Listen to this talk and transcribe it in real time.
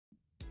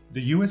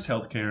The US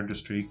healthcare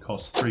industry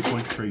costs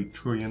 $3.3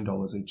 trillion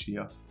each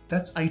year.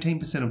 That's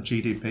 18% of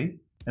GDP,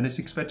 and is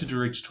expected to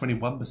reach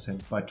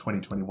 21% by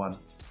 2021.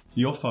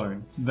 Your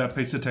phone, that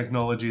piece of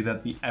technology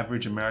that the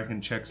average American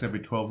checks every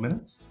 12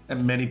 minutes,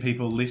 and many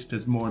people list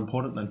as more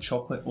important than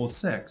chocolate or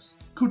sex,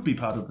 could be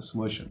part of the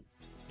solution.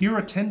 Here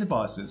are 10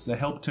 devices that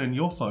help turn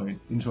your phone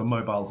into a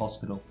mobile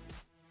hospital.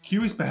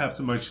 Q is perhaps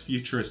the most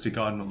futuristic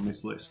item on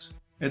this list.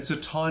 It's a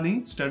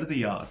tiny,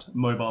 state-of-the-art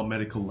mobile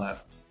medical lab.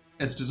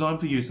 It's designed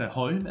for use at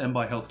home and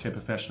by healthcare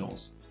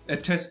professionals.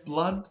 It tests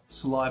blood,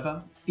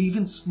 saliva,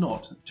 even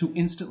snot to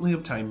instantly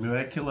obtain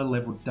molecular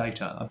level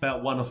data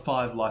about one of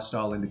 5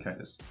 lifestyle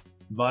indicators: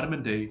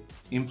 vitamin D,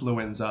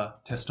 influenza,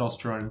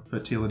 testosterone,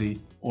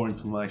 fertility, or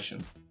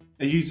inflammation.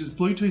 It uses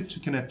Bluetooth to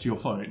connect to your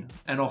phone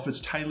and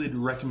offers tailored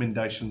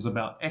recommendations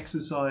about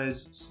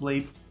exercise,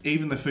 sleep,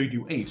 even the food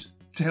you eat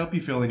to help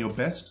you feel in your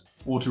best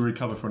or to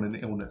recover from an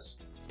illness.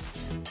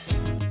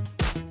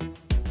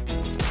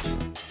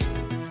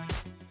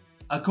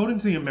 According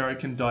to the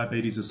American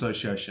Diabetes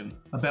Association,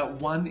 about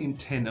 1 in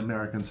 10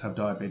 Americans have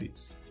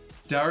diabetes.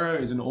 Dario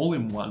is an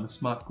all-in-one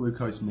smart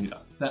glucose meter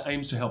that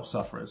aims to help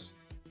sufferers.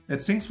 It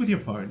syncs with your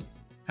phone,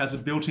 has a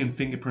built-in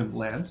fingerprint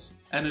lens,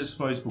 and a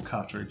disposable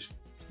cartridge.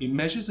 It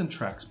measures and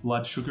tracks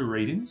blood sugar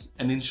readings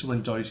and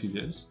insulin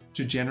dosages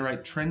to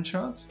generate trend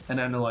charts and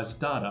analyze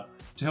data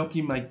to help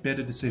you make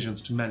better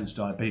decisions to manage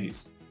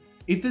diabetes.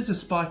 If there's a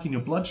spike in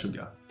your blood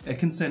sugar, it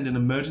can send an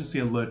emergency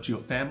alert to your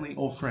family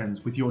or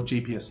friends with your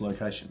GPS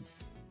location.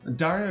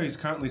 Dario is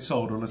currently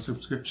sold on a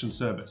subscription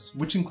service,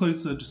 which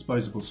includes the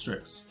disposable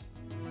strips.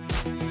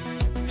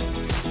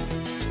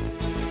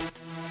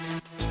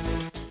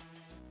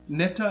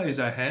 Nefta is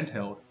a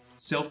handheld,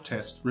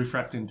 self-test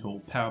refracting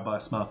tool powered by a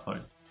smartphone.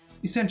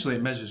 Essentially,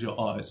 it measures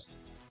your eyes.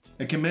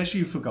 It can measure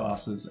you for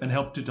glasses and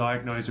help to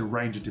diagnose a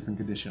range of different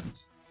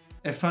conditions.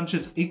 It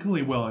functions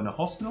equally well in a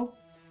hospital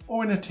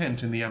or in a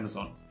tent in the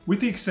Amazon. With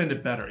the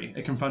extended battery,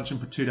 it can function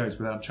for 2 days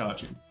without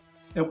charging.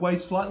 It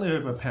weighs slightly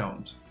over a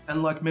pound,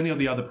 and like many of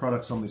the other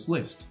products on this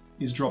list,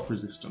 is drop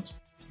resistant.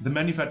 The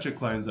manufacturer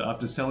claims that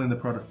after selling the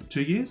product for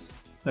 2 years,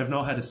 they've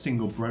not had a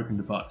single broken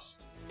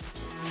device.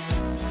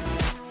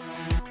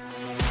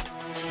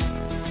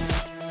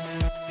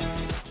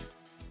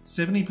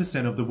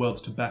 "70% of the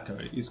world's tobacco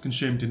is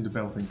consumed in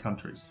developing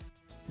countries.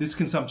 This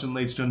consumption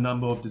leads to a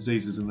number of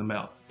diseases in the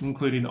mouth,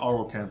 including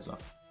oral cancer.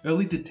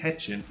 Early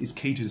detection is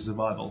key to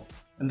survival,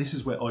 and this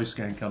is where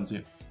O-Scan comes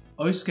in.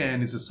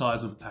 O-Scan is the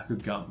size of a pack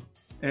of gum.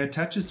 It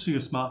attaches to your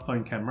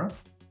smartphone camera,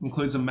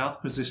 includes a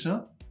mouth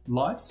positioner,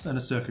 lights, and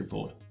a circuit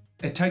board.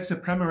 It takes a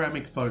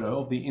panoramic photo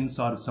of the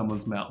inside of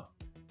someone's mouth,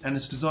 and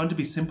it's designed to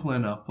be simple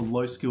enough for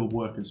low-skilled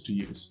workers to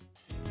use.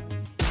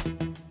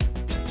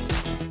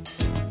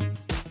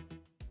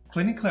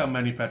 CliniCloud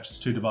manufactures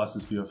 2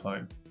 devices for your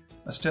phone: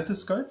 a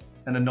stethoscope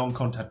and a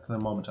non-contact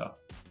thermometer.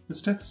 The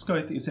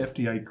stethoscope is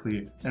FDA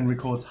cleared and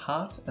records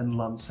heart and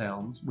lung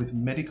sounds with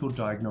medical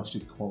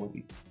diagnostic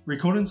quality.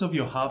 Recordings of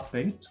your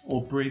heartbeat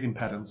or breathing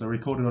patterns are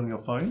recorded on your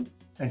phone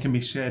and can be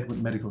shared with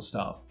medical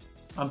staff.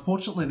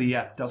 Unfortunately, the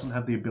app doesn't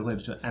have the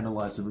ability to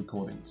analyze the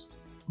recordings.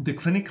 The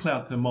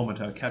CliniCloud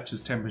thermometer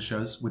captures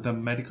temperatures with a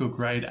medical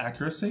grade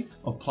accuracy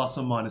of plus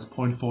or minus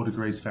 0.4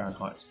 degrees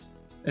Fahrenheit.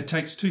 It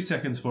takes 2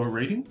 seconds for a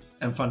reading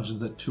and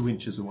functions at 2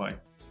 inches away.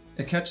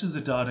 It captures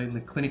the data in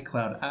the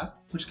CliniCloud app,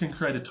 which can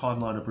create a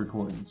timeline of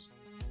recordings.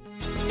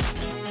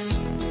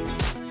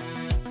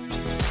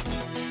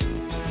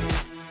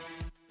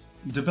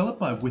 Developed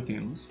by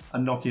Withings, a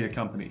Nokia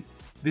company,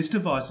 this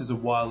device is a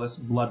wireless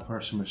blood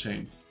pressure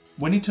machine.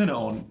 When you turn it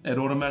on, it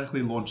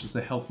automatically launches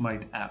the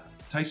HealthMate app,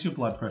 takes your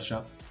blood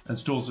pressure, and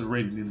stores the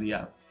reading in the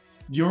app.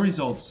 Your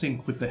results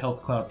sync with the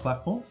HealthCloud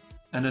platform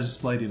and are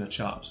displayed in a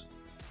chart.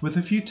 With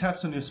a few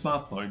taps on your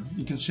smartphone,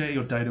 you can share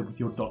your data with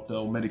your doctor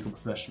or medical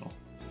professional.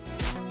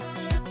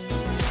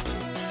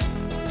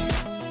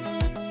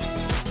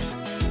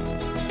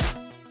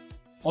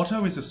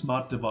 Otto is a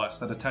smart device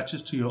that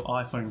attaches to your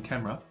iPhone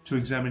camera to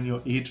examine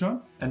your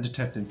eardrum and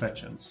detect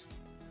infections.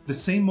 The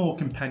Seymour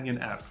companion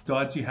app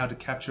guides you how to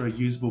capture a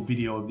usable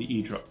video of the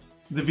eardrum.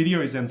 The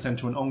video is then sent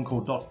to an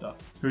on-call doctor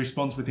who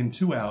responds within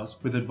 2 hours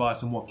with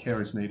advice on what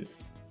care is needed.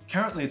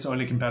 Currently, it's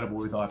only compatible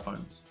with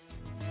iPhones.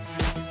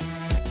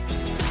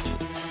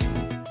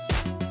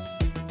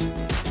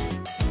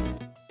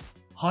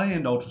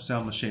 High-end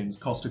ultrasound machines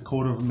cost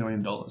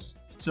 $250,000,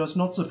 so it's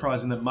not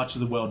surprising that much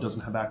of the world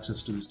doesn't have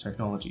access to this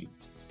technology.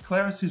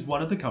 Claris is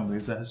one of the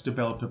companies that has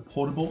developed a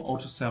portable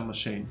ultrasound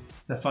machine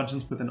that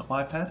functions with an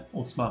iPad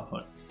or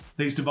smartphone.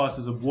 These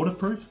devices are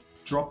waterproof,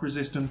 drop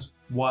resistant,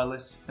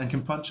 wireless, and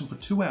can function for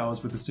 2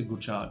 hours with a single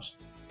charge.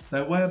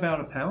 They weigh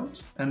about a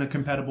pound and are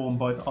compatible on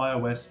both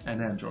iOS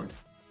and Android.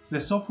 They're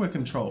software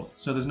controlled,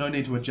 so there's no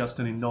need to adjust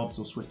any knobs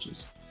or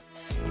switches.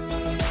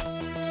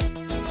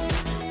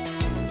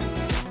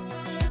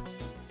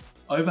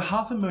 Over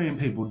 500,000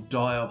 people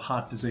die of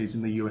heart disease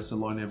in the US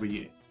alone every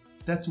year.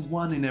 That's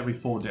 1 in every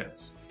 4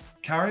 deaths.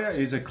 Carrier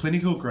is a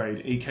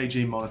clinical-grade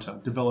EKG monitor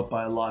developed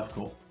by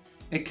AliveCor.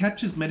 It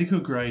captures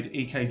medical-grade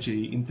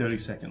EKG in 30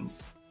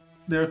 seconds.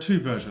 There are two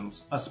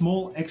versions, a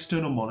small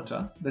external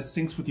monitor that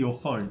syncs with your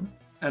phone,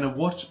 and a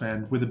watch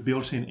band with a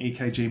built-in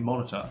EKG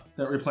monitor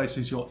that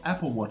replaces your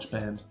Apple Watch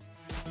band.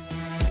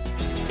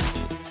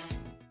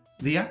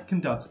 The app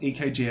conducts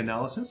EKG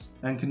analysis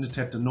and can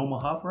detect a normal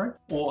heart rate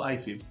or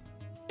AFib.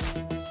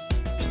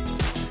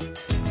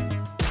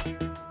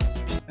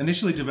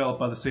 Initially developed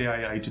by the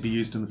CIA to be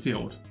used in the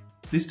field,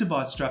 this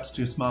device straps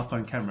to your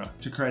smartphone camera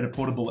to create a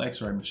portable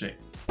X-ray machine.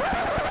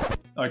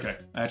 Okay,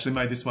 I actually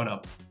made this one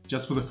up,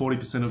 just for the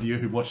 40% of you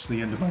who watch the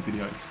end of my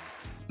videos.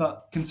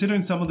 But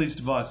considering some of these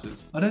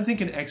devices, I don't think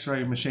an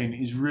X-ray machine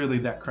is really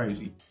that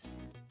crazy.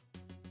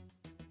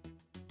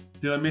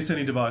 Did I miss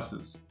any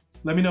devices?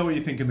 Let me know what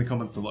you think in the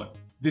comments below.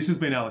 This has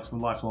been Alex from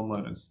Lifelong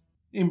Learners.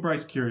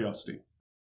 Embrace curiosity.